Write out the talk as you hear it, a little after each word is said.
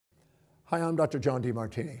Hi, I'm Dr. John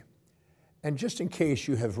Demartini. And just in case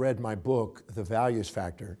you have read my book, The Values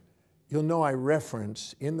Factor, you'll know I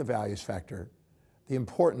reference in The Values Factor the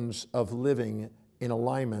importance of living in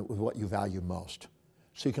alignment with what you value most,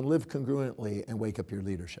 so you can live congruently and wake up your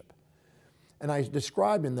leadership. And I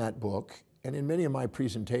describe in that book, and in many of my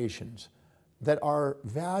presentations, that our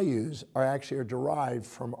values are derived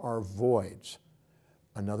from our voids.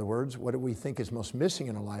 In other words, what we think is most missing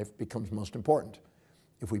in our life becomes most important.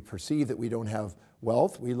 If we perceive that we don't have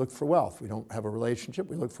wealth, we look for wealth. We don't have a relationship,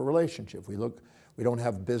 we look for relationship. We don't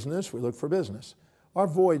have business, we look for business. Our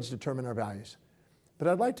voids determine our values. But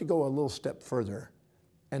I'd like to go a little step further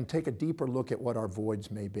and take a deeper look at what our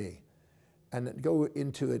voids may be, and go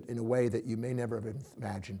into it in a way that you may never have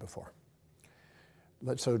imagined before.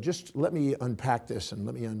 So just let me unpack this and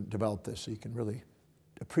let me develop this so you can really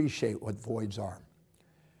appreciate what voids are.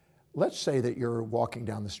 Let's say that you're walking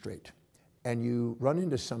down the street and you run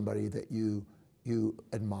into somebody that you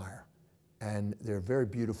admire, and they're very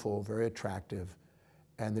beautiful, very attractive,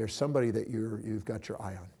 and there's somebody that you've got your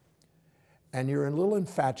eye on. And you're a little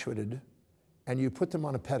infatuated, and you put them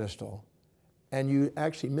on a pedestal, and you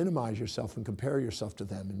actually minimize yourself and compare yourself to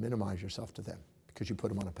them and minimize yourself to them because you put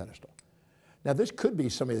them on a pedestal. Now, this could be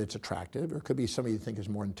somebody that's attractive, or it could be somebody you think is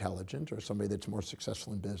more intelligent, or somebody that's more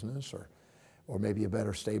successful in business, or maybe a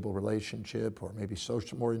better stable relationship, or maybe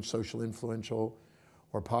more social influential,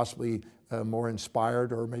 or possibly more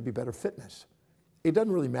inspired, or maybe better fitness. It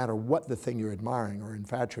doesn't really matter what the thing you're admiring or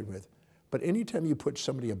infatuated with, but anytime you put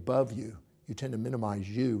somebody above you, you tend to minimize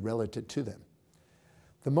you relative to them.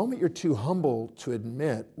 The moment you're too humble to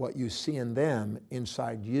admit what you see in them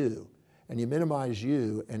inside you, and you minimize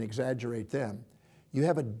you and exaggerate them, you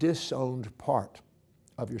have a disowned part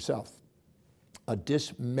of yourself, a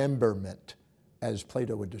dismemberment, as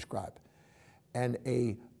Plato would describe, and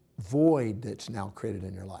a void that's now created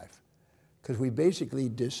in your life. Because we basically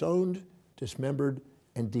disowned, dismembered,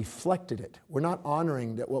 and deflected it. We're not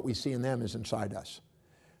honoring that what we see in them is inside us.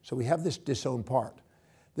 So we have this disowned part.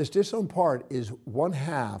 This disowned part is one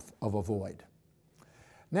half of a void.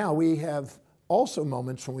 Now we have also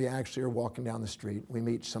moments when we actually are walking down the street, we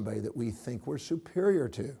meet somebody that we think we're superior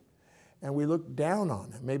to, and we look down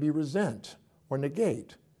on, maybe resent or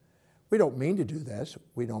negate. We don't mean to do this.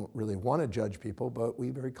 We don't really want to judge people, but we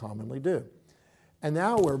very commonly do. And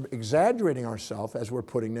now we're exaggerating ourselves as we're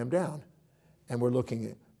putting them down, and we're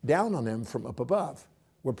looking down on them from up above.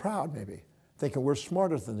 We're proud, maybe, thinking we're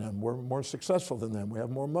smarter than them, we're more successful than them, we have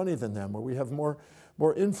more money than them, or we have more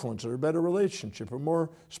influence, or a better relationship, or more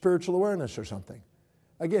spiritual awareness or something.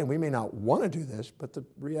 Again, we may not want to do this, but the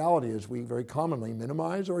reality is we very commonly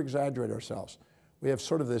minimize or exaggerate ourselves. We have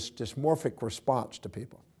sort of this dysmorphic response to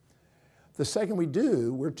people. The second we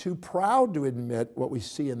do, we're too proud to admit what we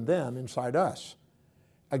see in them inside us.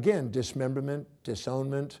 Again, dismemberment,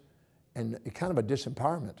 disownment, and kind of a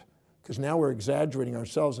disempowerment, because now we're exaggerating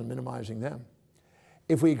ourselves and minimizing them.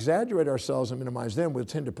 If we exaggerate ourselves and minimize them, we'll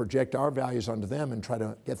tend to project our values onto them and try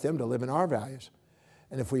to get them to live in our values.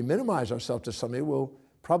 And if we minimize ourselves to somebody, we'll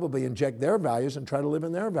probably inject their values and try to live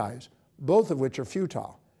in their values, both of which are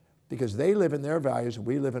futile, because they live in their values and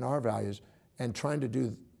we live in our values, and trying to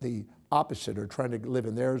do the opposite or trying to live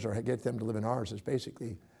in theirs or get them to live in ours is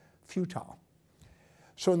basically futile.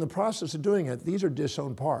 So in the process of doing it, these are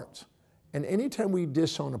disowned parts. And anytime we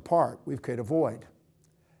disown a part, we've created a void.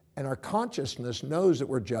 And our consciousness knows that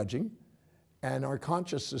we're judging, and our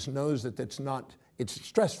consciousness knows that it's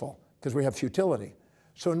stressful because we have futility.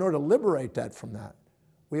 So in order to liberate that from that,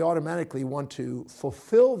 we automatically want to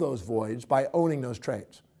fulfill those voids by owning those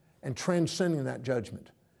traits and transcending that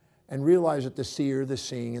judgment, and realize that the seer, the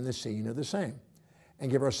seeing, and the seen are the same, and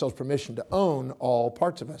give ourselves permission to own all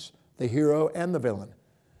parts of us, the hero and the villain,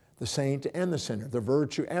 the saint and the sinner, the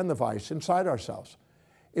virtue and the vice inside ourselves.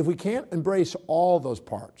 If we can't embrace all those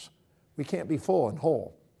parts, we can't be full and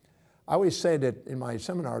whole. I always say that in my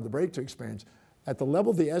seminar, the Breakthrough Experience, at the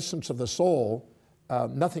level of the essence of the soul,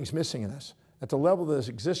 nothing's missing in us. At the level of the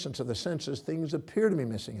existence of the senses, things appear to be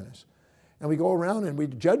missing in us. And we go around and we're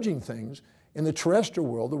judging things in the terrestrial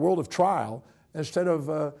world, the world of trial, instead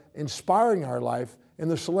of inspiring our life in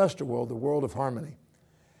the celestial world, the world of harmony.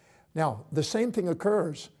 Now, the same thing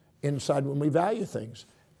occurs inside when we value things.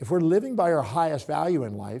 If we're living by our highest value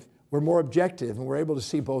in life, we're more objective and we're able to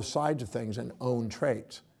see both sides of things and own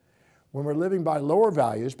traits. When we're living by lower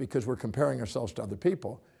values because we're comparing ourselves to other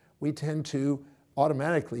people, we tend to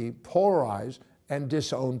automatically polarize and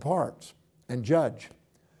disown parts and judge.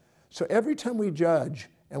 So every time we judge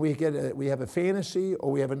and we have a fantasy or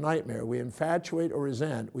we have a nightmare, we infatuate or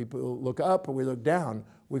resent, we look up or we look down,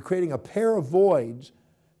 we're creating a pair of voids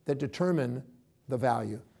that determine the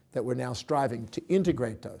value that we're now striving to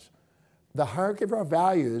integrate those. The hierarchy of our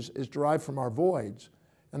values is derived from our voids,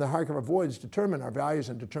 and the hierarchy of our voids determine our values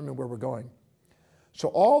and determine where we're going. So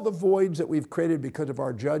all the voids that we've created because of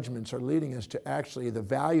our judgments are leading us to actually the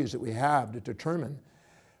values that we have to determine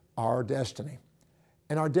our destiny.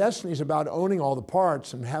 And our destiny is about owning all the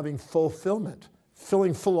parts and having fulfillment,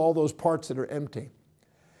 filling full all those parts that are empty.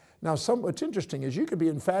 Now, what's interesting is you could be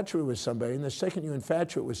infatuated with somebody, and the second you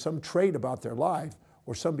infatuate with some trait about their life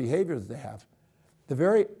or some behavior that they have, the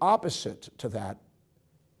very opposite to that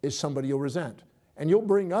is somebody you'll resent. And you'll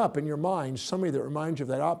bring up in your mind somebody that reminds you of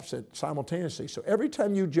that opposite simultaneously. So every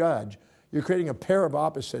time you judge, you're creating a pair of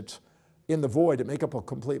opposites in the void that make up a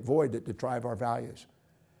complete void that drive our values.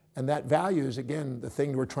 And that value is, again, the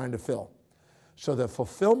thing we're trying to fill. So the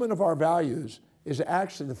fulfillment of our values is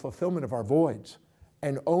actually the fulfillment of our voids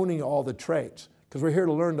and owning all the traits, because we're here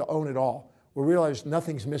to learn to own it all. We realize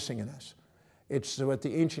nothing's missing in us. It's what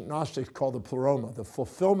the ancient Gnostics call the pleroma, the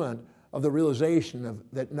fulfillment of the realization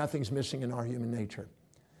that nothing's missing in our human nature.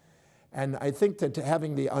 And I think that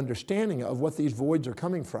having the understanding of what these voids are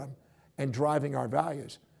coming from and driving our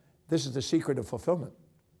values, this is the secret of fulfillment.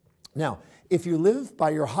 Now, if you live by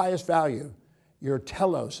your highest value, your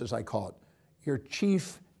telos, as I call it, your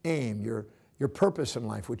chief aim, your purpose in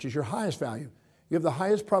life, which is your highest value, you have the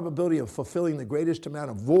highest probability of fulfilling the greatest amount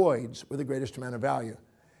of voids with the greatest amount of value.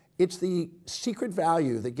 It's the secret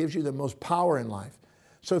value that gives you the most power in life.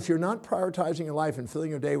 So if you're not prioritizing your life and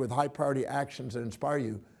filling your day with high priority actions that inspire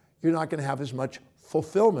you, you're not going to have as much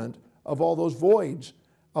fulfillment of all those voids,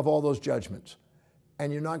 of all those judgments.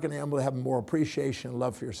 And you're not going to be able to have more appreciation and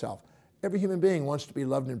love for yourself. Every human being wants to be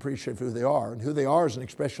loved and appreciated for who they are, and who they are is an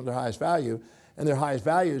expression of their highest value, and their highest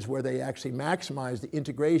value is where they actually maximize the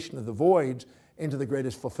integration of the voids into the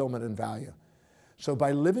greatest fulfillment and value. So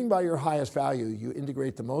by living by your highest value, you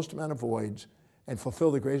integrate the most amount of voids and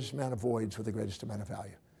fulfill the greatest amount of voids with the greatest amount of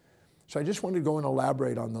value. So I just wanted to go and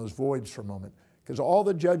elaborate on those voids for a moment, because all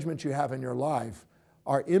the judgments you have in your life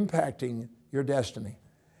are impacting your destiny.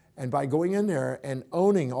 And by going in there and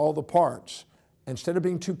owning all the parts, instead of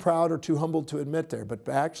being too proud or too humble to admit there, but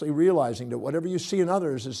by actually realizing that whatever you see in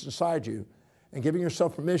others is inside you, and giving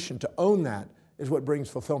yourself permission to own that is what brings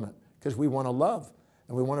fulfillment, because we want to love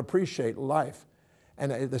and we want to appreciate life.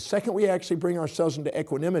 And the second we actually bring ourselves into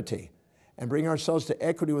equanimity and bring ourselves to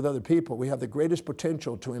equity with other people, we have the greatest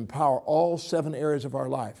potential to empower all 7 areas of our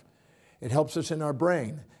life. It helps us in our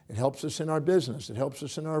brain. It helps us in our business. It helps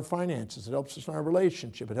us in our finances. It helps us in our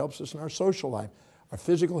relationship. It helps us in our social life, our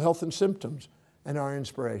physical health and symptoms, and our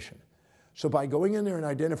inspiration. So by going in there and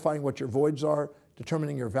identifying what your voids are,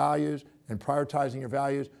 determining your values, and prioritizing your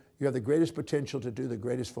values, you have the greatest potential to do the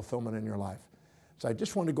greatest fulfillment in your life. So I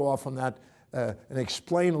just want to go off on that and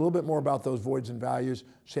explain a little bit more about those voids and values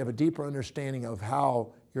so you have a deeper understanding of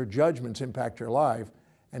how your judgments impact your life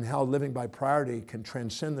and how living by priority can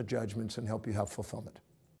transcend the judgments and help you have fulfillment.